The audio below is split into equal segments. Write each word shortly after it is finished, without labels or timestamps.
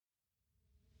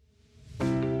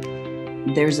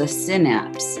there's a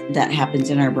synapse that happens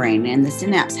in our brain, and the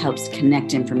synapse helps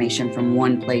connect information from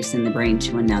one place in the brain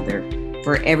to another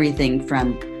for everything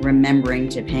from remembering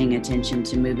to paying attention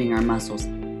to moving our muscles.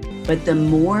 But the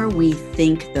more we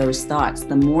think those thoughts,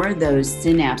 the more those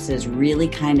synapses really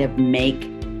kind of make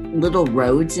little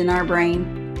roads in our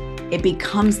brain. It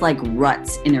becomes like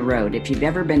ruts in a road. If you've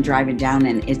ever been driving down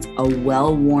and it's a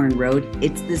well-worn road,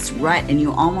 it's this rut and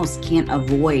you almost can't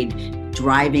avoid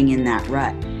driving in that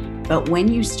rut. But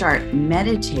when you start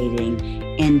meditating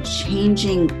and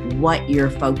changing what you're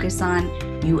focused on,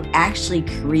 you actually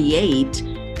create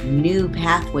new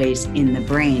pathways in the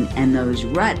brain, and those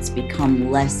ruts become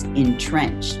less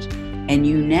entrenched. And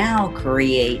you now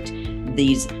create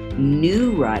these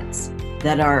new ruts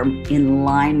that are in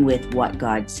line with what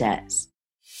God says.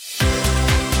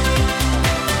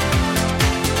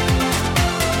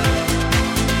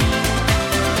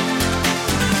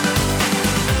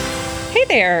 Hey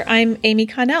there, I'm Amy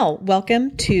Connell.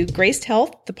 Welcome to Graced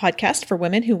Health, the podcast for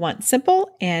women who want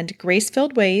simple and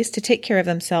grace-filled ways to take care of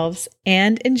themselves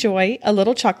and enjoy a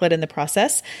little chocolate in the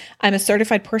process. I'm a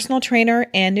certified personal trainer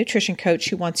and nutrition coach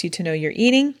who wants you to know your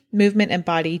eating, movement, and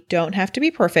body don't have to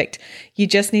be perfect. You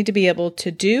just need to be able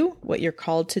to do what you're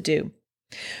called to do.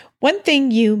 One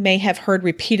thing you may have heard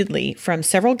repeatedly from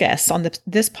several guests on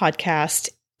this podcast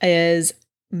is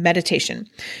meditation.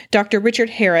 Dr. Richard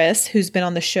Harris, who's been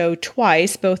on the show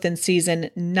twice, both in season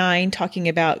 9, talking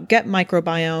about gut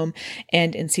microbiome,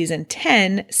 and in season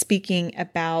 10, speaking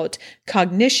about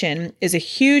cognition, is a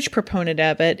huge proponent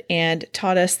of it and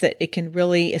taught us that it can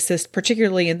really assist,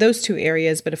 particularly in those two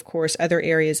areas, but of course, other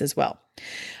areas as well.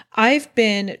 I've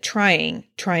been trying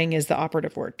is the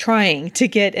operative word, trying to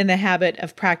get in the habit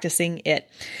of practicing it.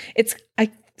 It's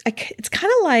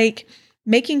kind of like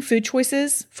making food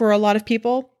choices for a lot of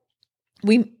people.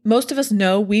 Most of us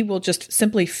know we will just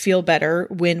simply feel better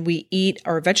when we eat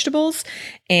our vegetables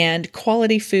and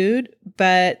quality food,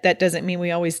 but that doesn't mean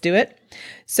we always do it.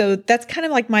 So that's kind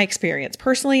of like my experience.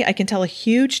 Personally, I can tell a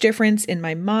huge difference in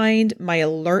my mind, my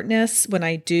alertness when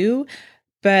I do,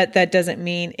 but that doesn't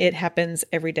mean it happens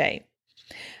every day.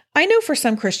 I know for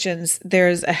some Christians,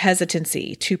 there's a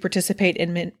hesitancy to participate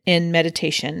in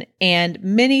meditation, and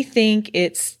many think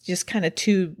it's just kind of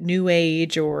too new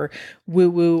age or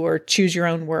woo-woo or choose your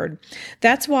own word.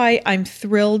 That's why I'm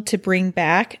thrilled to bring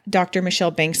back Dr.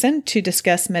 Michelle Bengtson to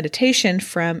discuss meditation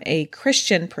from a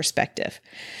Christian perspective.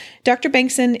 Dr.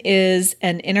 Bengtson is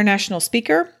an international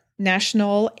speaker,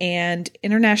 national and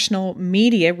international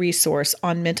media resource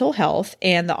on mental health,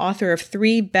 and the author of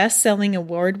 3 best-selling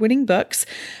award-winning books,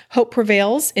 Hope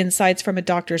Prevails, Insights from a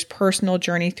Doctor's Personal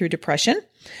Journey Through Depression,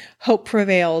 Hope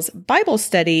Prevails Bible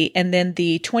Study, and then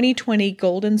the 2020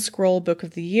 Golden Scroll Book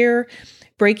of the Year,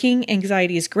 Breaking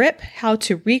Anxiety's Grip, How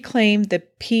to Reclaim the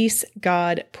Peace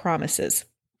God Promises.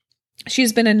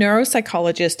 She's been a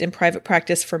neuropsychologist in private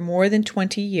practice for more than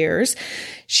 20 years.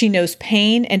 She knows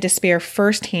pain and despair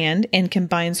firsthand and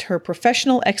combines her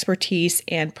professional expertise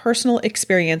and personal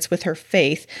experience with her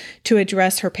faith to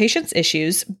address her patients'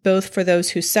 issues, both for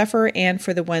those who suffer and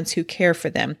for the ones who care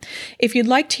for them. If you'd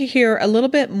like to hear a little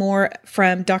bit more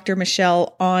from Dr.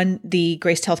 Michelle on the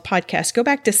Graced Health podcast, go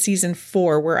back to season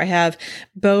 4, where I have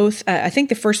both, I think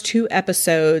the first 2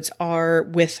 episodes are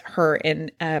with her,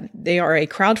 and they are a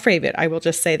crowd favorite. I will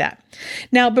just say that.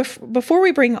 Now, before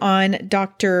we bring on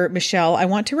Dr. Michelle, I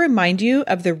want to remind you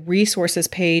of the resources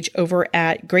page over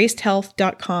at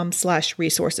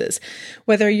gracedhealth.com/resources.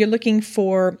 Whether you're looking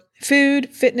for food,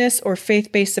 fitness, or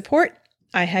faith-based support,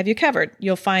 I have you covered.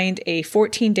 You'll find a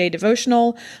 14-day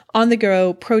devotional,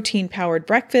 on-the-go protein-powered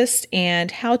breakfast,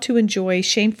 and how to enjoy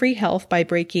shame-free health by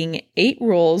breaking 8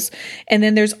 rules. And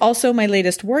then there's also my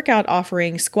latest workout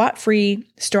offering, squat-free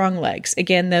strong legs.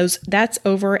 Again, that's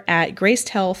over at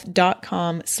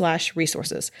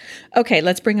gracedhealth.com/resources. Okay,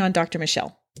 let's bring on Dr.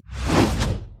 Michelle.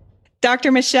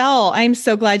 Dr. Michelle, I'm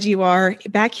so glad you are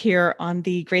back here on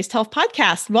the Graced Health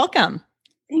podcast. Welcome.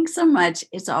 Thanks so much.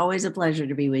 It's always a pleasure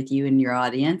to be with you and your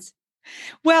audience.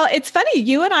 Well, it's funny.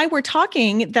 You and I were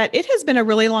talking that it has been a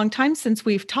really long time since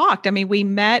we've talked. I mean, we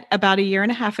met about a year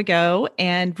and a half ago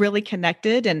and really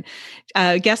connected and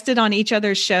guested on each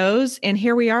other's shows. And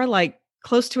here we are, like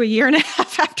close to a year and a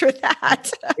half after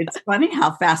that. It's funny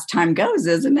how fast time goes,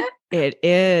 isn't it? It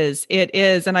is. It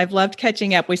is. And I've loved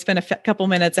catching up. We spent a couple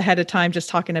minutes ahead of time just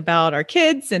talking about our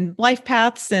kids and life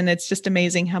paths. And it's just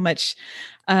amazing how much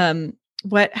to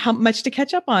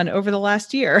catch up on over the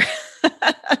last year.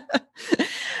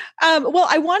 Well,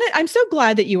 I'm so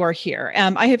glad that you are here.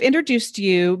 I have introduced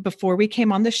you before we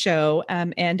came on the show.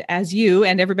 And as you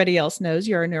and everybody else knows,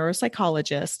 you're a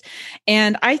neuropsychologist.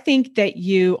 And I think that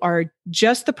you are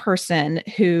just the person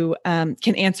who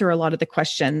can answer a lot of the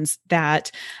questions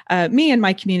that me and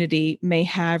my community may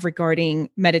have regarding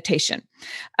meditation.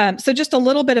 So just a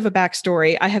little bit of a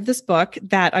backstory. I have this book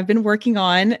that I've been working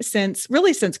on since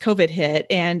COVID hit,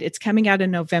 and it's coming out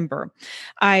in November.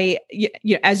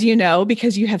 As you know,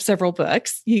 because you have several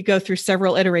books, you go through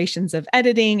several iterations of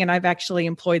editing, and I've actually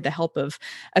employed the help of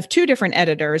two different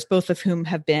editors, both of whom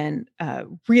have been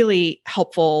really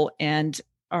helpful and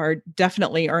are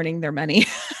definitely earning their money.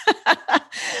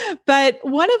 But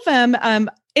one of them,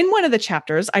 in one of the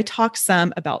chapters, I talk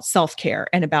some about self-care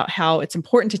and about how it's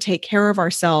important to take care of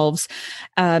ourselves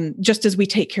just as we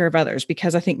take care of others,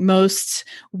 because I think most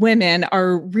women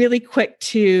are really quick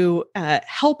to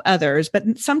help others,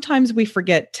 but sometimes we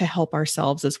forget to help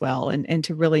ourselves as well and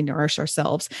to really nourish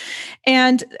ourselves.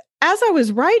 And as I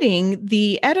was writing,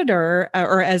 the editor,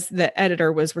 or as the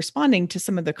editor was responding to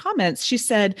some of the comments, she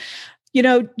said,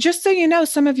 just so you know,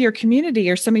 some of your community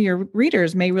or some of your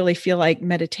readers may really feel like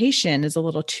meditation is a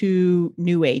little too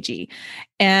new agey.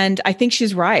 And I think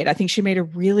she's right. I think she made a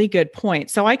really good point.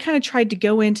 So I kind of tried to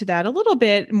go into that a little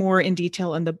bit more in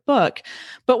detail in the book.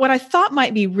 But what I thought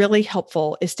might be really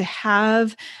helpful is to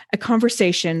have a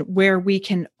conversation where we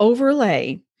can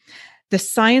overlay the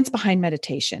science behind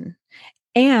meditation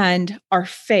and our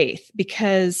faith,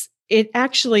 because it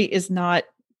actually is not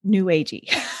new agey.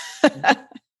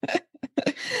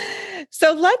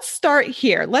 So let's start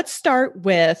here. Let's start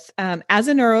with, as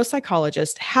a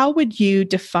neuropsychologist, how would you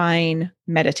define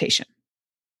meditation?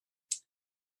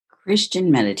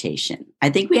 Christian meditation. I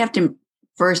think we have to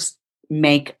first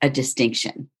make a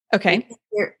distinction. Okay.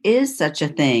 There is such a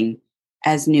thing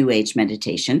as New Age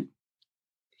meditation,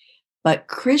 but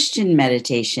Christian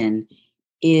meditation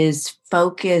is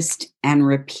focused and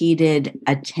repeated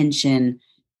attention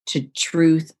to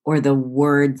truth or the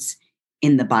words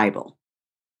in the Bible.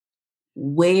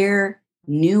 Where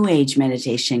New Age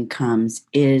meditation comes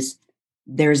is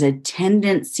there's a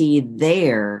tendency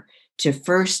there to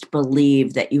first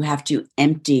believe that you have to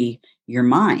empty your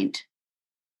mind.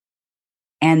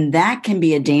 And that can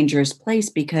be a dangerous place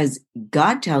because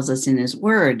God tells us in His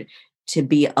Word to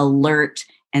be alert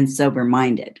and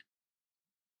sober-minded.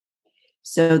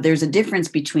 So there's a difference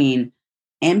between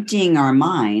emptying our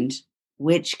mind,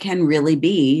 which can really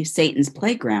be Satan's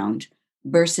playground,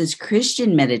 versus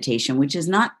Christian meditation, which is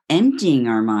not emptying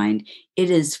our mind. It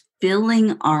is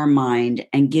filling our mind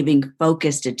and giving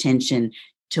focused attention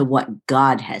to what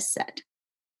God has said.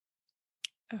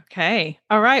 Okay.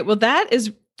 All right. Well,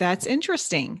 that's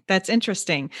interesting. That's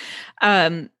interesting.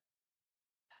 I'm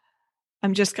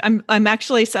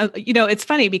actually, so, it's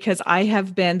funny because I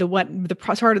have been the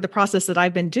part of the process that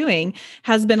I've been doing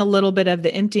has been a little bit of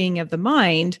the emptying of the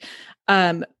mind.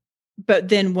 But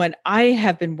then what I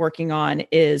have been working on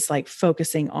is like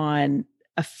focusing on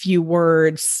a few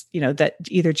words, that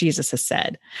either Jesus has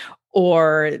said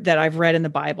or that I've read in the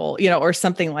Bible, or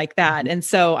something like that. And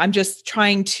so I'm just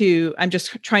trying to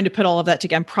put all of that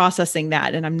together. I'm processing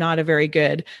that. And I'm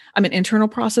an internal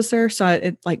processor.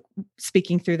 So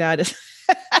speaking through that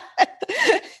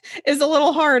is a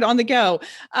little hard on the go.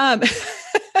 But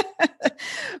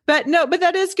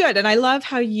that is good. And I love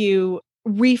how you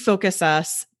refocus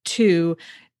us to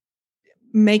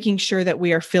making sure that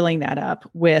we are filling that up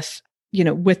with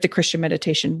the Christian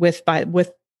meditation, with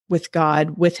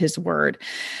God, with His Word.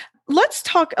 Let's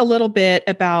talk a little bit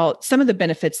about some of the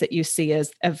benefits that you see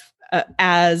as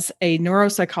a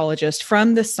neuropsychologist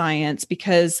from the science,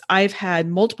 because I've had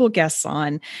multiple guests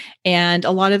on, and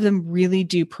a lot of them really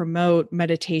do promote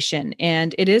meditation.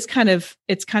 And it's kind of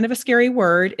a scary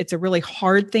word. It's a really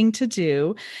hard thing to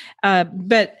do,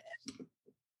 but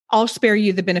I'll spare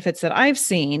you the benefits that I've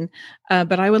seen,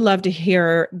 but I would love to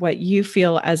hear what you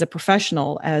feel as a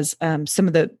professional as some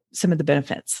of the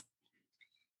benefits.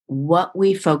 What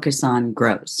we focus on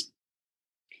grows.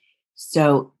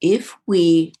 So if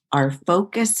we are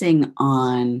focusing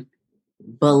on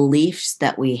beliefs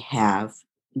that we have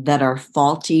that are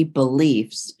faulty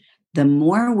beliefs, the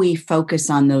more we focus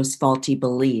on those faulty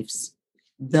beliefs,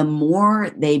 the more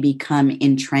they become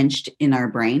entrenched in our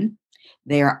brain.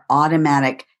 They are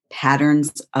automatic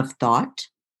patterns of thought.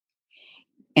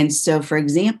 And so, for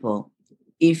example,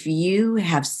 if you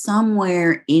have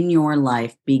somewhere in your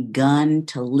life begun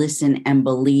to listen and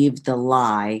believe the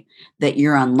lie that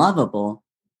you're unlovable,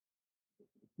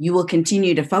 you will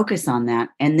continue to focus on that.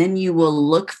 And then you will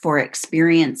look for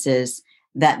experiences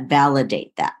that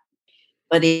validate that.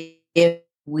 But if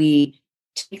we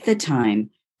take the time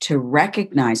to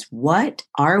recognize what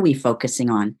are we focusing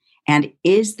on, and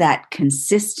is that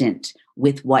consistent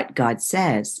with what God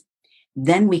says,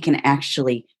 then we can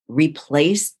actually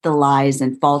replace the lies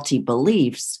and faulty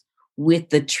beliefs with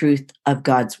the truth of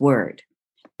God's word.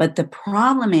 But the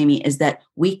problem, Amy, is that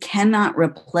we cannot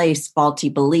replace faulty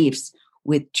beliefs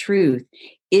with truth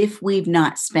if we've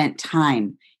not spent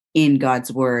time in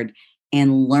God's word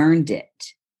and learned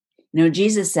it.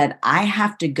 Jesus said, I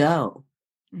have to go,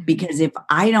 because if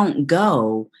I don't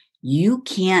go, you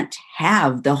can't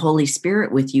have the Holy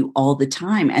Spirit with you all the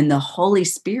time. And the Holy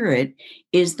Spirit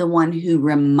is the one who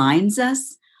reminds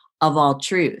us of all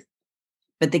truth.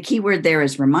 But the key word there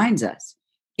is reminds us.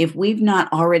 If we've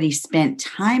not already spent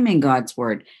time in God's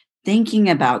word, thinking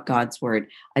about God's word,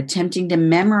 attempting to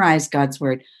memorize God's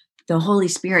word, the Holy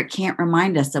Spirit can't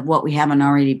remind us of what we haven't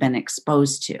already been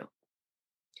exposed to.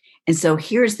 And so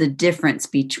here's the difference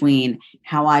between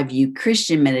how I view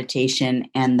Christian meditation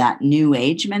and that New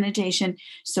Age meditation.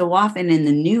 So often in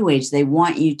the New Age, they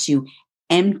want you to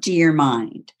empty your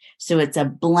mind. So it's a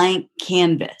blank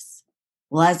canvas.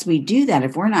 Well, as we do that,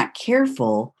 if we're not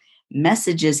careful,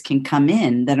 messages can come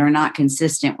in that are not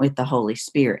consistent with the Holy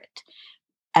Spirit.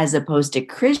 As opposed to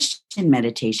Christian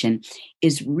meditation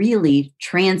is really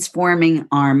transforming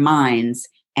our minds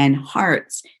and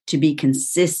hearts to be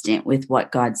consistent with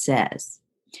what God says.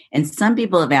 And some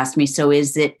people have asked me, so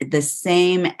is it the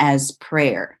same as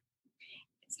prayer?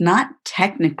 It's not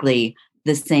technically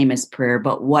the same as prayer,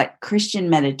 but what Christian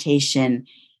meditation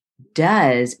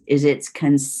does is it's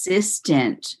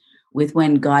consistent with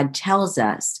when God tells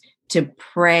us to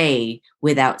pray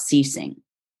without ceasing.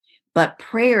 But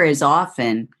prayer is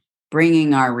often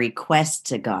bringing our request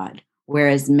to God,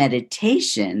 whereas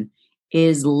meditation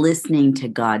is listening to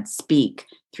God speak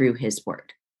through his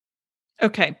word.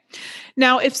 Okay.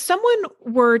 Now, if someone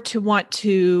were to want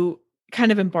to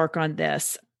kind of embark on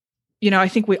this, I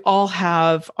think we all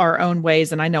have our own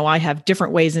ways, and I know I have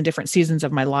different ways in different seasons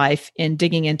of my life in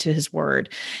digging into his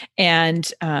word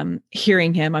and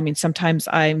hearing him. I mean, sometimes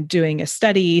I'm doing a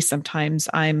study, sometimes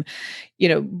I'm,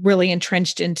 really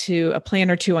entrenched into a plan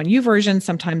or two on YouVersion.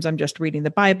 Sometimes I'm just reading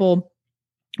the Bible.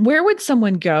 Where would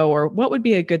someone go, or what would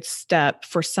be a good step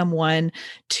for someone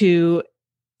to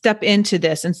step into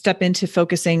this and step into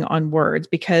focusing on words?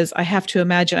 Because I have to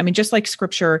imagine, just like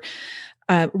scripture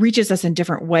reaches us in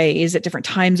different ways at different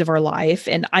times of our life.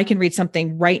 And I can read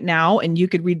something right now and you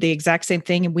could read the exact same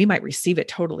thing and we might receive it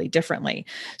totally differently.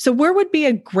 So where would be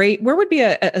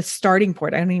a starting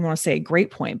point? I don't even want to say a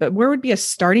great point, but where would be a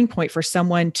starting point for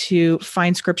someone to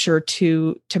find scripture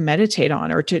to meditate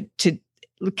on, or to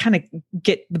kind of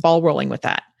get the ball rolling with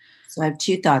that? So I have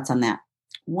two thoughts on that.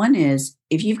 One is,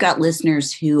 if you've got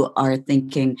listeners who are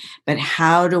thinking, but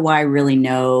how do I really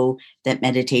know that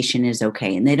meditation is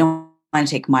okay? And they don't want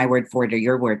to take my word for it or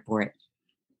your word for it.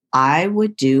 I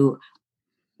would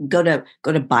go to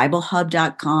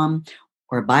BibleHub.com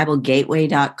or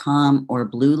BibleGateway.com or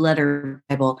Blue Letter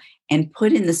Bible and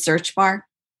put in the search bar,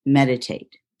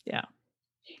 meditate. Yeah.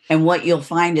 And what you'll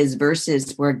find is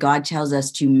verses where God tells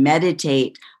us to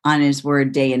meditate on his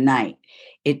word day and night.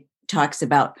 It talks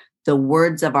about the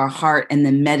words of our heart and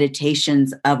the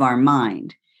meditations of our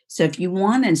mind. So if you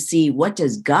want to see what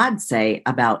does God say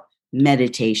about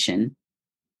meditation,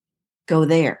 go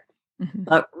there. Mm-hmm.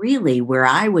 But really where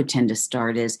I would tend to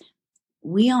start is,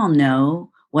 we all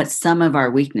know what some of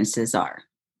our weaknesses are.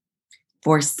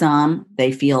 For some,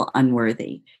 they feel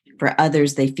unworthy. For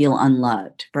others, they feel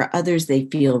unloved. For others, they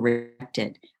feel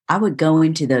rejected. I would go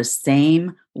into those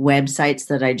same websites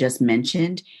that I just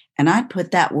mentioned, and I'd put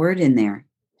that word in there.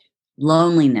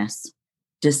 Loneliness,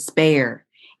 despair,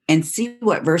 and see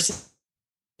what verses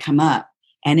come up.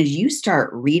 And as you start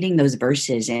reading those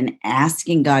verses and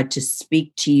asking God to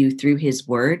speak to you through his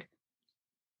word,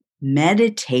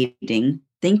 meditating,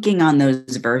 thinking on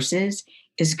those verses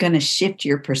is going to shift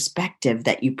your perspective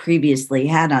that you previously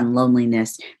had on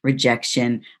loneliness,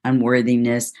 rejection,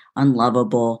 unworthiness,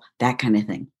 unlovable, that kind of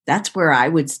thing. That's where I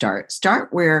would start.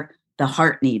 Start where the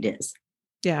heart need is.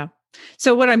 Yeah.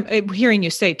 So what I'm hearing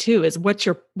you say too is, what's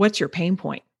your pain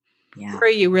point? Yeah.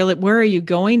 Where are you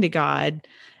going to God?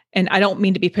 And I don't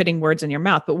mean to be putting words in your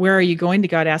mouth, but where are you going to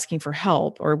God asking for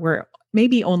help, or where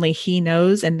maybe only he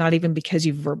knows, and not even because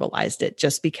you've verbalized it,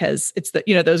 just because it's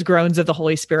those groans of the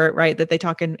Holy Spirit, right? That they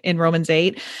talk in Romans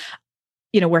 8,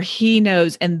 where he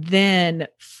knows, and then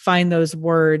find those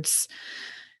words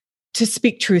to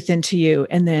speak truth into you,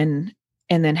 and then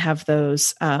have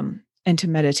those, and to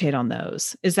meditate on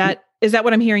those. Is that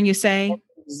what I'm hearing you say?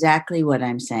 Exactly what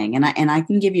I'm saying. And I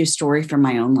can give you a story from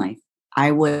my own life.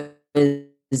 I was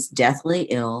deathly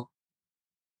ill,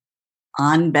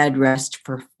 on bed rest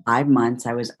for 5 months.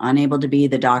 I was unable to be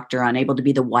the doctor, unable to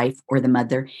be the wife or the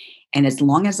mother. And as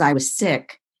long as I was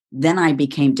sick, then I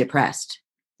became depressed.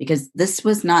 because this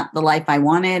was not the life I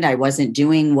wanted. I wasn't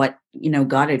doing what,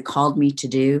 God had called me to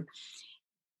do.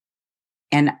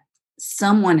 And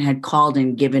someone had called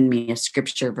and given me a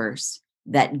scripture verse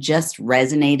that just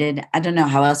resonated. I don't know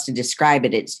how else to describe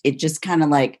it. It just kind of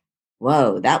like,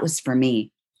 whoa, that was for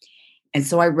me. And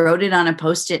so I wrote it on a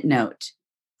Post-it note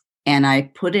and I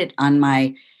put it on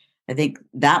I think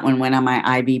that one went on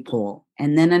my IV pole.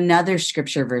 And then another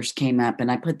scripture verse came up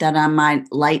and I put that on my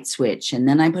light switch. And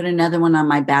then I put another one on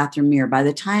my bathroom mirror. By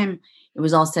the time it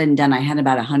was all said and done, I had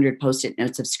about 100 Post-it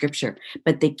notes of scripture.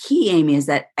 But the key, Amy, is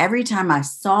that every time I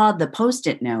saw the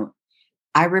Post-it note,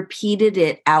 I repeated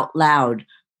it out loud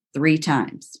 3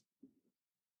 times.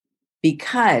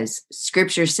 Because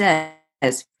scripture says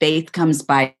faith comes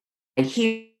by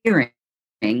hearing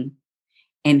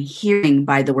and hearing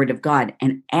by the word of God.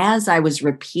 And as I was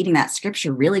repeating that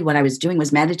scripture, really what I was doing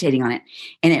was meditating on it.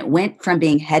 And it went from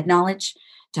being head knowledge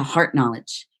to heart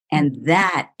knowledge. And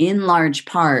that, in large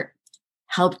part,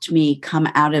 helped me come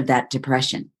out of that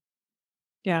depression.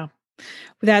 Yeah.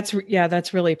 That's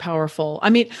really powerful.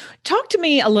 I mean, talk to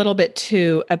me a little bit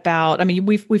too about,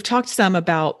 we've talked some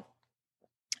about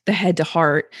the head to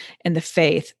heart and the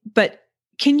faith, but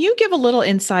can you give a little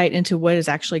insight into what is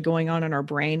actually going on in our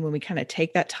brain when we kind of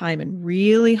take that time and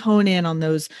really hone in on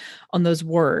those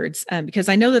words? Because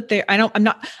I know that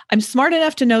I'm smart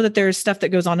enough to know that there's stuff that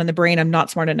goes on in the brain. I'm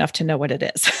not smart enough to know what it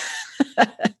is.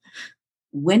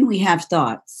 When we have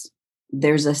thoughts,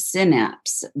 there's a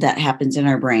synapse that happens in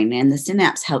our brain, and the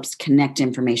synapse helps connect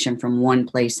information from one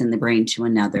place in the brain to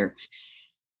another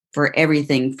for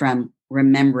everything from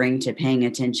remembering to paying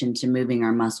attention to moving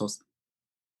our muscles.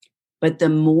 But the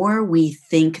more we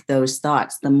think those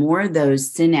thoughts, the more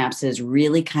those synapses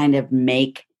really kind of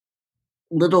make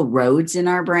little roads in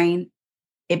our brain.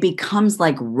 It becomes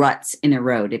like ruts in a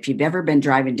road. If you've ever been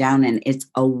driving down and it's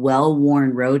a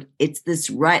well-worn road, it's this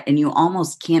rut and you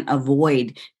almost can't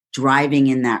avoid driving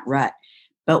in that rut.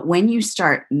 But when you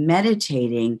start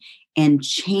meditating and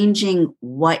changing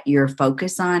what you're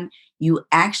focused on, you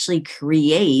actually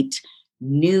create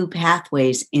new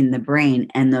pathways in the brain,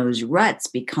 and those ruts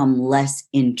become less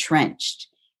entrenched.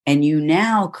 And you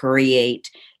now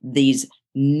create these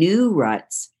new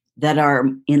ruts that are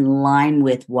in line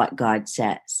with what God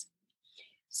says.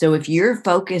 So if your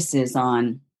focus is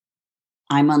on,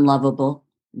 I'm unlovable,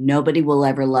 nobody will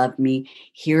ever love me,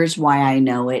 here's why I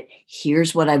know it,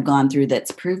 here's what I've gone through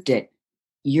that's proved it,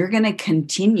 you're going to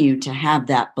continue to have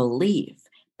that belief.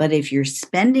 But if you're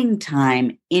spending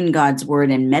time in God's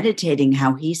word and meditating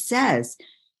how he says,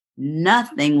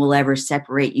 nothing will ever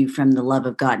separate you from the love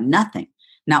of God. Nothing.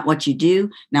 Not what you do,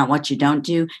 not what you don't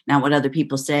do, not what other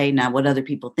people say, not what other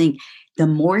people think. The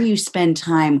more you spend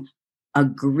time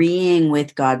agreeing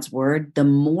with God's word, the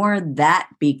more that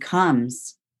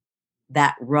becomes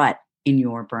that rut in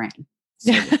your brain.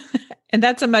 So, and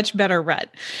that's a much better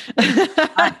rut.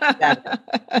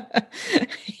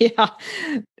 Yeah.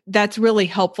 That's really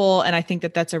helpful. And I think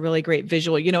that that's a really great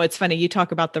visual. It's funny. You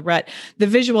talk about the rut. The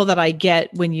visual that I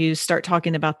get when you start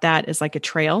talking about that is like a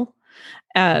trail.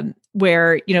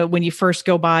 Where, when you first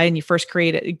go by and you first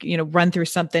create it, run through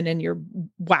something and you're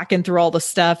whacking through all the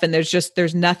stuff and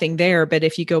there's nothing there. But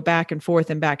if you go back and forth,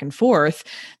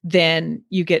 then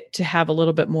you get to have a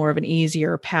little bit more of an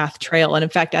easier path trail. And in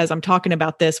fact, as I'm talking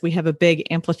about this, we have a big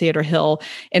amphitheater hill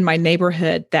in my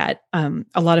neighborhood that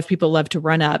a lot of people love to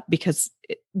run up because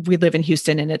we live in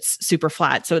Houston and it's super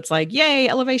flat. So it's like, yay,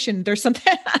 elevation, there's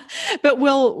something, but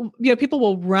people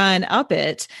will run up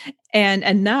it and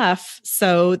enough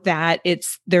so that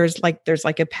there's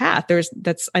like a path.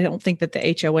 I don't think that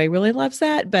the HOA really loves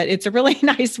that, but it's a really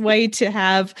nice way to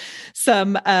have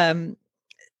some, an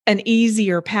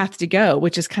easier path to go,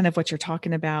 which is kind of what you're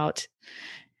talking about,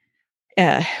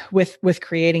 with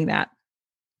creating that.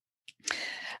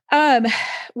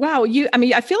 Wow.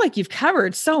 I feel like you've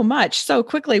covered so much so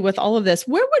quickly with all of this.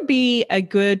 Where would be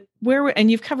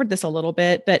and you've covered this a little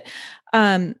bit, but,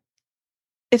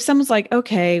 if someone's like,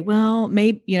 okay, well,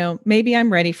 maybe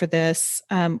I'm ready for this.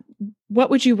 What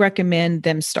would you recommend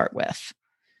them start with?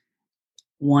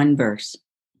 One verse.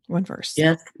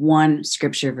 Just one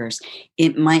scripture verse.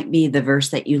 It might be the verse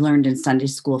that you learned in Sunday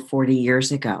school 40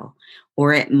 years ago,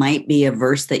 or it might be a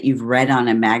verse that you've read on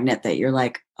a magnet that you're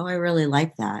like, oh, I really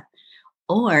like that.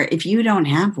 Or if you don't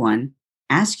have one,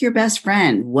 ask your best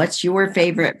friend, what's your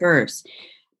favorite verse?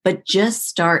 But just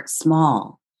start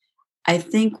small. I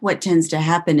think what tends to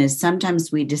happen is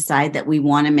sometimes we decide that we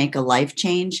want to make a life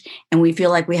change and we feel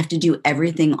like we have to do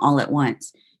everything all at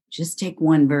once. Just take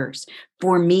one verse.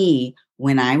 For me,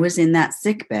 when I was in that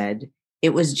sick bed,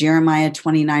 it was Jeremiah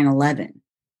 29:11.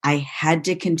 I had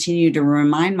to continue to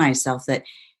remind myself that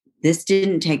This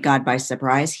didn't take God by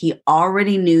surprise. He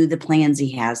already knew the plans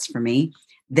he has for me.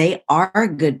 They are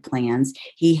good plans.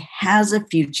 He has a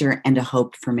future and a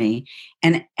hope for me.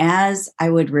 And as I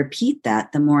would repeat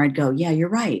that, the more I'd go, yeah, you're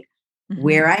right. Mm-hmm.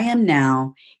 Where I am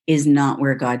now is not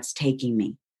where God's taking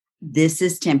me. This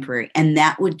is temporary. And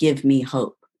that would give me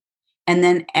hope. And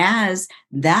then as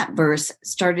that verse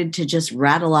started to just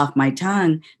rattle off my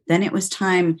tongue, then it was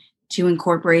time to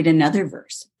incorporate another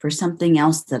verse for something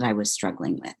else that I was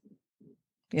struggling with.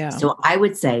 Yeah. So I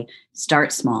would say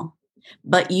start small,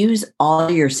 but use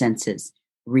all your senses.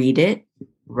 Read it,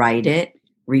 write it,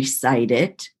 recite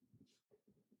it.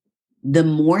 The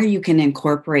more you can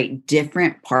incorporate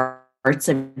different parts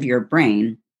of your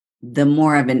brain, the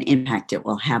more of an impact it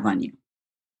will have on you.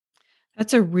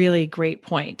 That's a really great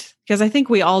point, because I think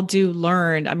we all do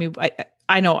learn. I mean,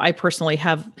 I know I personally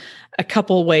have a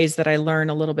couple ways that I learn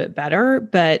a little bit better,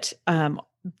 but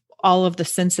all of the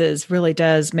senses really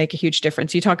does make a huge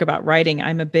difference. You talk about writing.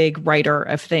 I'm a big writer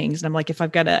of things. And I'm like, if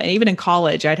I've got to, even in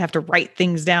college, I'd have to write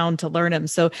things down to learn them.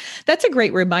 So that's a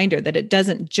great reminder that it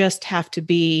doesn't just have to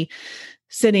be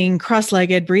sitting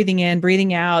cross-legged, breathing in,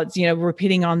 breathing out,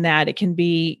 repeating on that. It can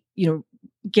be,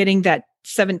 getting that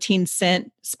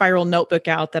 17-cent spiral notebook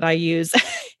out that I use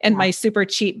and my super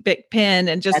cheap Bic pen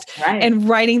and just, and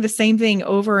writing the same thing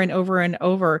over and over and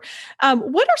over.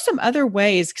 What are some other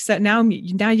ways? So now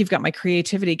you've got my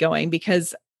creativity going,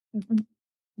 because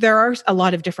there are a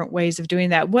lot of different ways of doing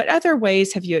that. What other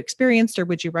ways have you experienced, or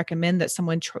would you recommend that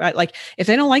someone try? Like if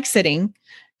they don't like sitting,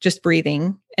 just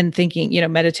breathing and thinking,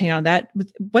 meditating on that.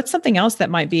 What's something else that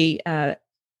might be a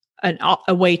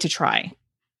way to try?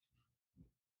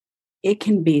 It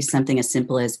can be something as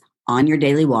simple as on your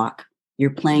daily walk, you're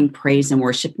playing praise and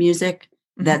worship music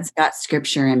that's got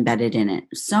scripture embedded in it.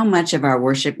 So much of our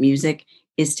worship music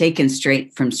is taken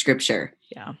straight from scripture.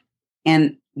 Yeah.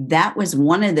 And that was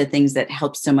one of the things that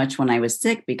helped so much when I was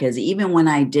sick, because even when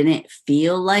I didn't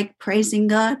feel like praising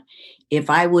God, if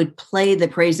I would play the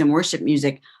praise and worship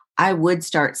music, I would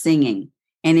start singing.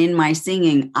 And in my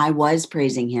singing, I was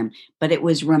praising him, but it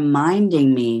was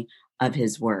reminding me of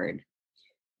his word.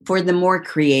 For the more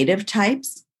creative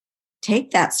types,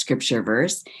 take that scripture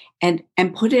verse and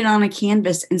put it on a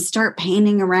canvas and start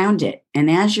painting around it. And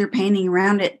as you're painting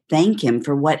around it, thank him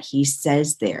for what he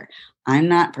says there. I'm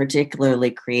not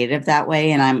particularly creative that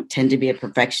way, and I tend to be a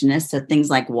perfectionist. So things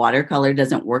like watercolor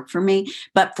doesn't work for me.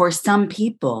 But for some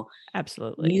people,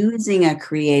 absolutely, using a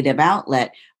creative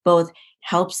outlet both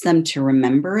helps them to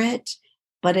remember it,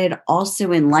 but it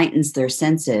also enlightens their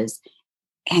senses.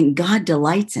 And God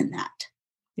delights in that.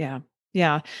 Yeah.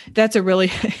 Yeah. That's a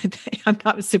really, I'm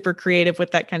not super creative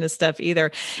with that kind of stuff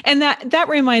either. And that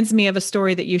reminds me of a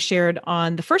story that you shared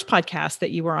on the first podcast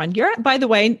that you were on. By the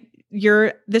way,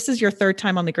 this is your third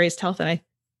time on the Graced Health, and I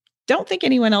don't think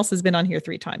anyone else has been on here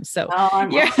 3 times. So,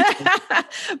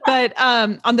 but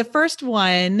on the first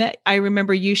one, I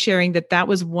remember you sharing that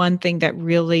was one thing that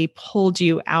really pulled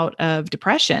you out of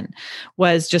depression,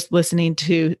 was just listening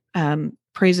to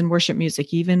praise and worship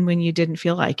music, even when you didn't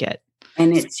feel like it.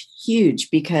 And it's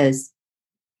huge, because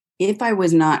if I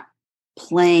was not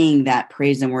playing that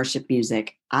praise and worship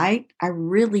music, I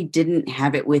really didn't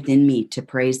have it within me to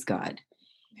praise God.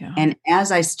 Yeah. And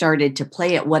as I started to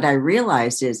play it, what I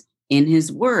realized is in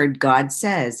his word, God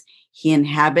says he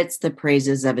inhabits the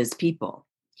praises of his people.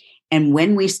 And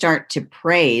when we start to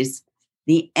praise,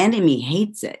 the enemy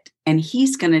hates it, and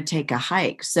he's going to take a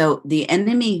hike. So the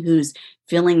enemy who's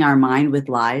filling our mind with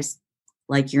lies,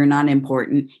 like you're not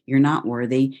important, you're not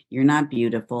worthy, you're not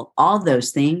beautiful, all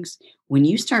those things, when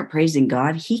you start praising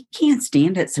God, he can't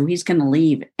stand it. So he's going to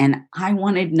leave. And I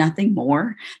wanted nothing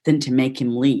more than to make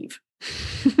him leave.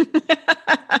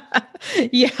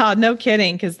 Yeah, no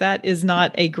kidding. Because that is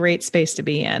not a great space to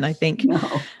be in. I think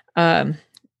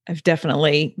I've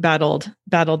definitely battled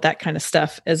that kind of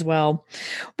stuff as well.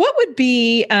 What would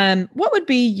be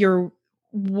your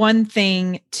one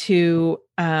thing to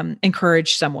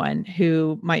encourage someone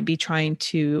who might be trying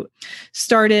to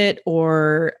start it,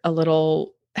 or a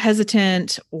little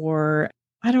hesitant, or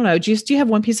I don't know, do you have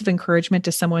one piece of encouragement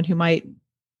to someone who might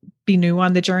be new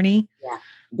on the journey? Yeah.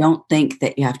 Don't think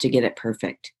that you have to get it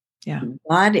perfect. Yeah.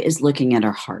 God is looking at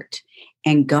our heart,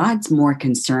 and God's more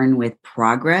concerned with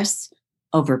progress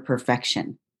over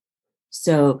perfection.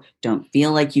 So don't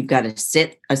feel like you've got to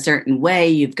sit a certain way.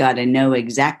 You've got to know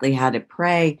exactly how to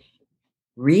pray.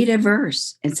 Read a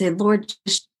verse and say, Lord,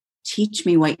 just teach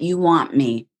me what you want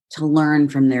me to learn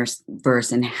from this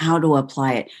verse and how to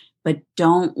apply it. But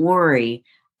don't worry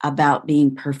about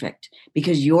being perfect,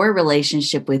 because your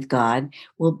relationship with God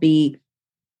will be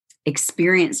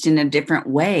experienced in a different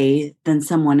way than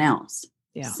someone else.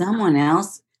 Yeah. Someone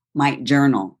else might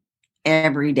journal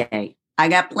every day. I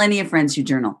got plenty of friends who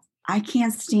journal. I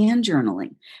can't stand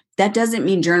journaling. That doesn't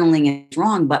mean journaling is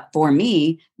wrong, but for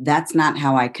me, that's not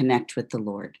how I connect with the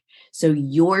Lord. So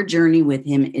your journey with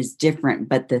him is different,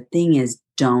 but the thing is,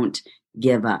 don't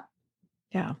give up.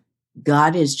 Yeah.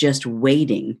 God is just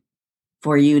waiting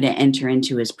for you to enter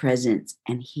into his presence,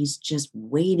 and he's just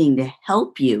waiting to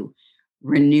help you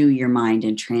renew your mind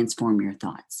and transform your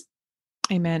thoughts.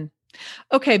 Amen.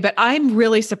 Okay, but I'm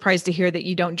really surprised to hear that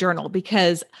you don't journal,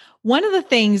 because one of the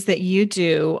things that you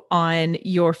do on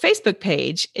your Facebook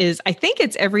page is, I think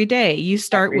it's every day, you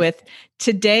start with,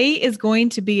 today is going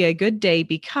to be a good day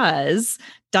because ...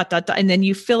 and then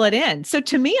you fill it in. So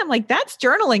to me, I'm like, that's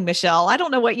journaling, Michelle. I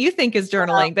don't know what you think is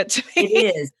journaling, but to me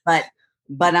it is,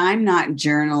 but I'm not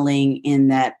journaling in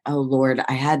that, oh Lord,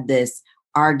 I had this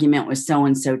argument with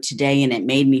so-and-so today and it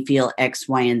made me feel X,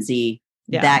 Y, and Z.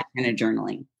 Yeah. That kind of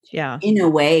journaling. Yeah. In a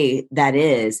way that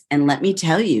is. And let me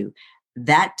tell you,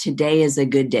 that today is a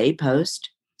good day post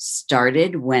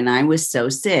started when I was so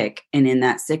sick and in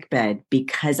that sick bed,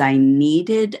 because I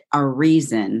needed a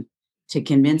reason to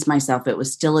convince myself it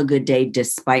was still a good day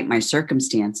despite my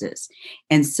circumstances.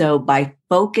 And so by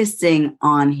focusing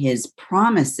on his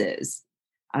promises,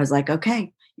 I was like,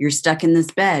 okay, you're stuck in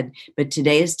this bed, but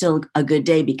today is still a good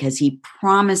day because he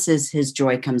promises his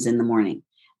joy comes in the morning.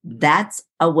 That's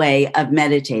a way of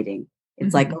meditating.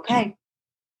 It's like, okay,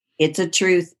 it's a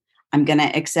truth. I'm going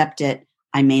to accept it.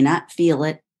 I may not feel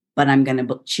it, but I'm going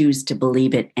to choose to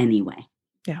believe it anyway.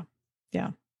 Yeah. Yeah.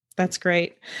 That's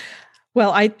great.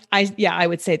 Well, I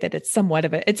would say that it's somewhat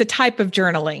of it's a type of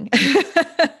journaling.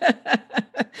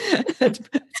 It's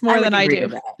more than I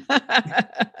do.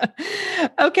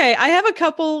 Okay. I have a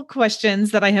couple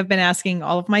questions that I have been asking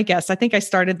all of my guests. I think I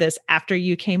started this after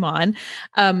you came on,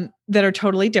 that are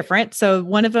totally different. So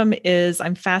one of them is,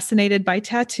 I'm fascinated by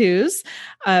tattoos.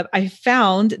 I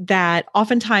found that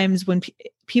oftentimes when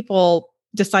people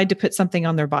decide to put something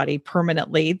on their body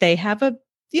permanently, they have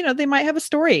they might have a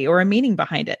story or a meaning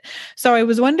behind it. So I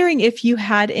was wondering if you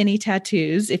had any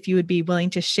tattoos, if you would be willing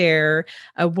to share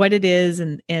what it is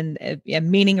and a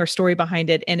meaning or story behind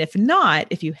it. And if not,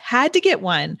 if you had to get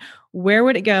one, where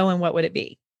would it go and what would it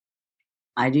be?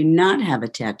 I do not have a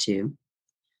tattoo,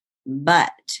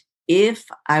 but if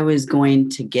I was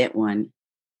going to get one,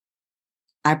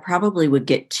 I probably would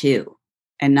get two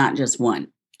and not just one.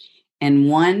 And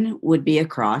one would be a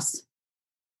cross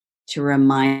to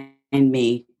remind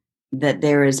me that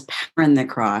there is power in the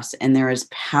cross and there is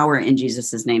power in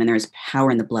Jesus's name and there is power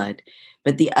in the blood.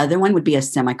 But the other one would be a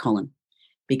semicolon,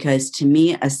 because to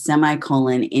me, a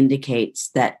semicolon indicates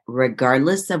that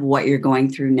regardless of what you're going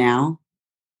through now,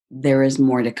 there is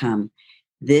more to come.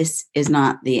 This is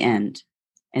not the end.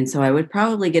 And so I would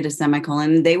probably get a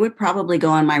semicolon. They would probably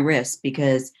go on my wrist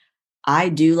because I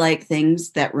do like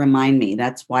things that remind me.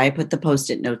 That's why I put the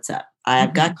Post-it notes up.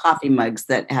 I've got coffee mugs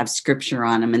that have scripture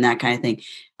on them and that kind of thing.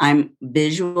 I'm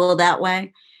visual that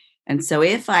way. And so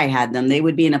if I had them, they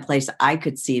would be in a place I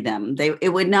could see them.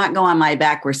 It would not go on my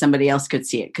back where somebody else could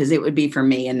see it, because it would be for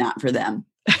me and not for them.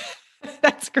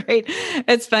 That's great.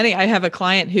 It's funny. I have a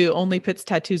client who only puts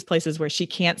tattoos places where she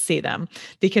can't see them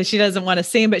because she doesn't want to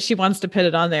see them, but she wants to put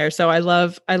it on there. So I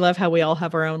love how we all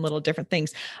have our own little different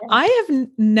things. Yeah. I have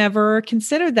never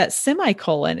considered that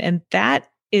semicolon, and that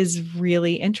is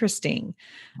really interesting.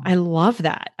 I love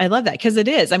that. Because it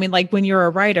is. I mean, like when you're a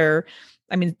writer,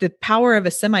 I mean, the power of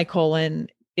a semicolon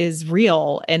is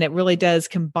real, and it really does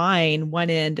combine one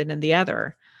end and then the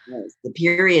other. Yes. The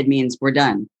period means we're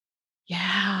done.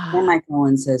 Yeah.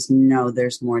 Semicolon says, no,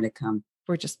 there's more to come.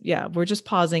 We're just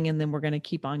pausing and then we're going to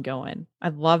keep on going. I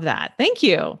love that. Thank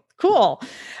you. Cool.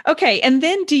 Okay. And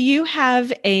then do you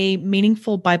have a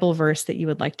meaningful Bible verse that you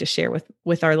would like to share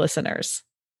with our listeners?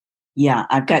 Yeah,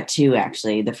 I've got two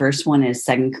actually. The first one is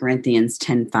 2 Corinthians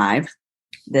 10:5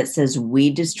 that says, we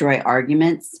destroy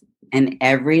arguments and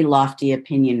every lofty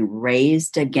opinion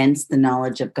raised against the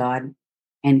knowledge of God,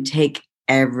 and take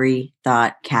every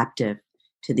thought captive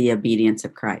to the obedience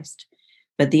of Christ.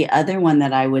 But the other one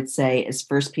that I would say is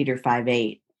 1 Peter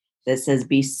 5:8 that says,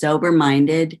 be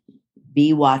sober-minded,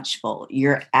 be watchful.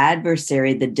 Your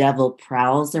adversary, the devil,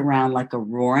 prowls around like a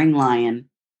roaring lion,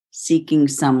 seeking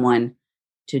someone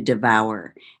to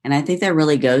devour. And I think that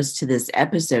really goes to this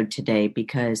episode today,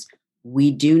 because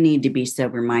we do need to be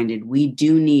sober-minded. We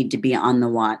do need to be on the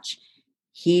watch.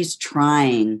 He's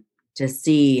trying to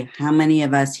see how many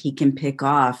of us he can pick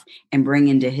off and bring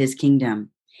into his kingdom.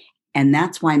 And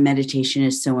that's why meditation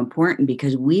is so important,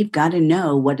 because we've got to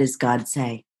know, what does God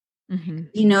say? Mm-hmm.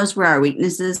 He knows where our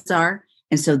weaknesses are,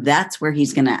 And so that's where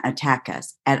he's going to attack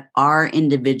us, at our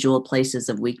individual places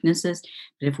of weaknesses.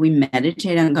 But if we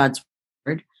meditate on God's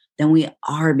word, then we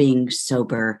are being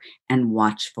sober and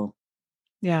watchful.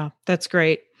 Yeah, that's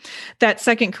great. That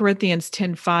 2 Corinthians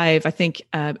 10:5, I think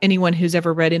anyone who's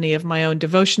ever read any of my own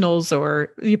devotionals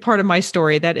or part of my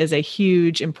story, that is a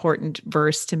huge, important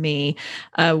verse to me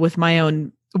with my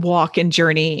own walk and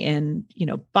journey and,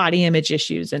 body image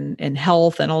issues and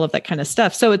health and all of that kind of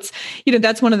stuff. So it's,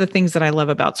 that's one of the things that I love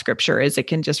about scripture is it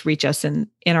can just reach us in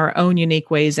our own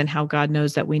unique ways and how God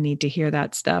knows that we need to hear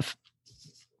that stuff.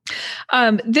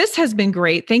 This has been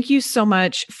great. Thank you so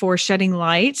much for shedding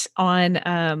light on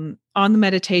the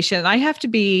meditation. I have to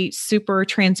be super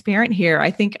transparent here.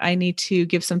 I think I need to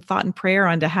give some thought and prayer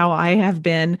onto how I have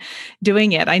been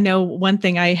doing it. I know one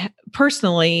thing I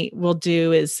personally will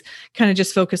do is kind of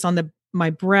just focus on my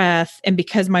breath. And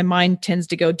because my mind tends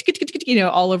to go,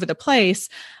 all over the place,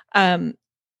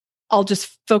 I'll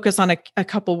just focus on a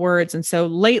couple words. And so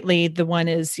lately the one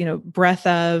is, breath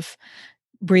of,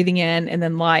 breathing in, and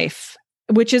then life,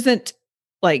 which isn't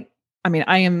like,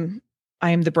 I am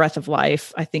the breath of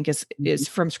life, I think is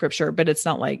from scripture, but it's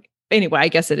not like, anyway, I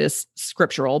guess it is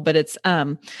scriptural, but it's,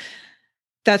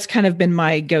 that's kind of been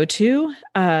my go-to.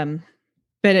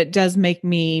 But it does make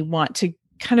me want to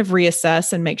kind of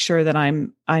reassess and make sure that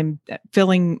I'm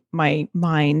filling my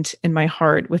mind and my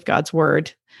heart with God's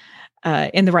word,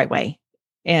 in the right way.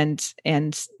 And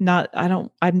not, I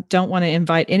don't want to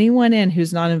invite anyone in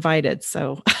who's not invited.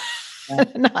 So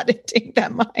not take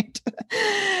that mind.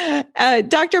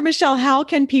 Dr. Michelle, how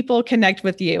can people connect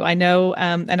with you? I know,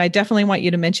 and I definitely want you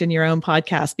to mention your own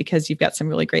podcast because you've got some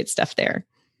really great stuff there.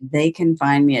 They can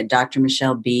find me at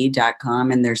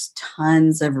drmichelleb.com, and there's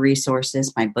tons of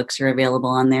resources. My books are available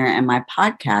on there, and my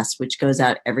podcast, which goes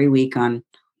out every week on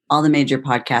all the major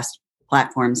podcast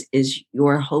platforms, is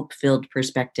Your Hope-Filled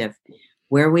Perspective,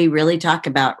 where we really talk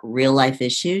about real life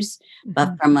issues,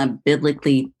 but from a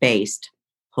biblically based,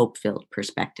 hope-filled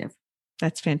perspective.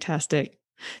 That's fantastic.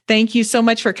 Thank you so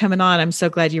much for coming on. I'm so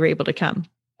glad you were able to come.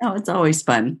 Oh, it's always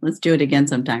fun. Let's do it again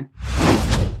sometime.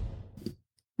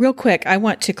 Real quick, I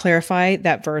want to clarify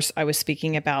that verse I was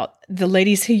speaking about. The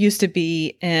ladies who used to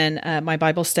be in my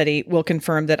Bible study will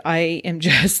confirm that I am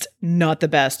just not the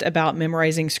best about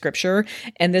memorizing scripture.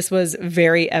 And this was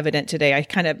very evident today. I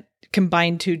kind of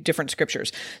combined two different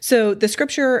scriptures. So the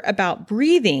scripture about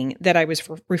breathing that I was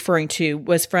referring to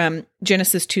was from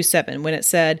Genesis 2:7, when it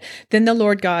said, "Then the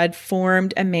Lord God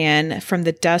formed a man from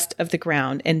the dust of the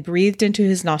ground and breathed into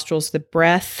his nostrils the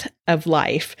breath of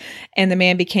life, and the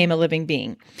man became a living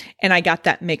being." And I got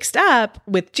that mixed up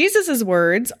with Jesus's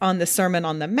words on the Sermon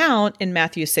on the Mount in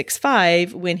Matthew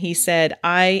 6:5, when he said,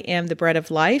 "I am the bread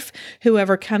of life.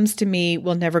 Whoever comes to me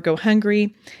will never go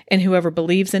hungry, and whoever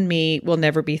believes in me will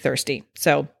never be thirsty."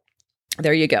 So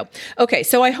there you go. Okay,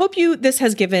 so I hope this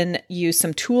has given you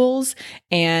some tools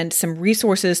and some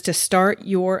resources to start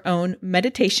your own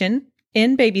meditation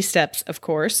in baby steps, of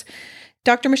course.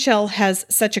 Dr. Michelle has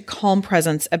such a calm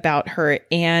presence about her,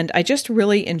 and I just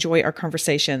really enjoy our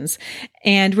conversations.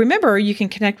 And remember, you can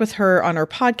connect with her on her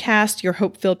podcast, Your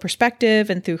Hope-Filled Perspective,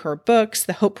 and through her books,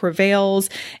 The Hope Prevails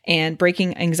and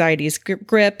Breaking Anxiety's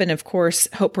Grip. And of course,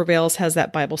 Hope Prevails has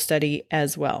that Bible study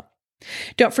as well.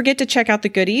 Don't forget to check out the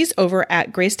goodies over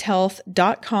at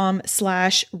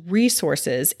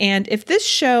gracedhealth.com/resources. And if this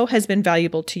show has been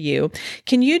valuable to you,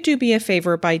 can you do me a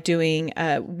favor by doing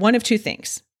one of two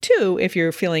things? Two, if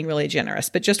you're feeling really generous,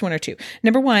 but just one or two.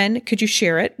 Number one, could you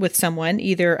share it with someone,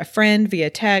 either a friend via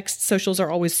text? Socials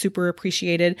are always super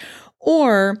appreciated.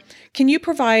 Or can you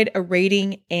provide a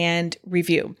rating and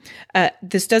review?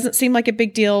 This doesn't seem like a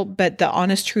big deal, but the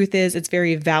honest truth is it's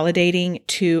very validating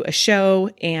to a show,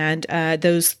 and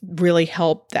those really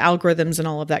help the algorithms and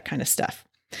all of that kind of stuff.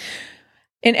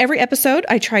 In every episode,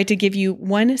 I try to give you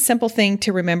one simple thing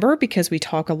to remember because we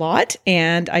talk a lot,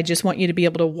 and I just want you to be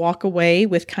able to walk away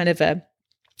with kind of a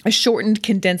shortened,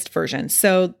 condensed version.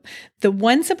 So the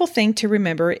one simple thing to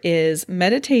remember is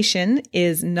meditation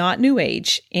is not New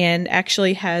Age and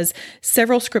actually has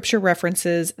several scripture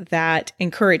references that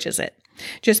encourages it.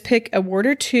 Just pick a word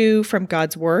or two from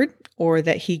God's word or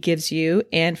that he gives you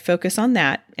and focus on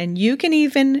that. And you can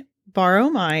even borrow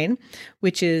mine,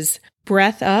 which is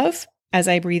breath of, as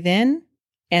I breathe in,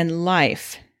 and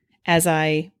life as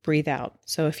I breathe out.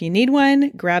 So if you need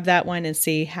one, grab that one and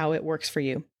see how it works for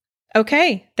you.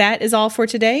 Okay, that is all for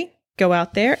today. Go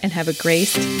out there and have a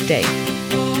graced day.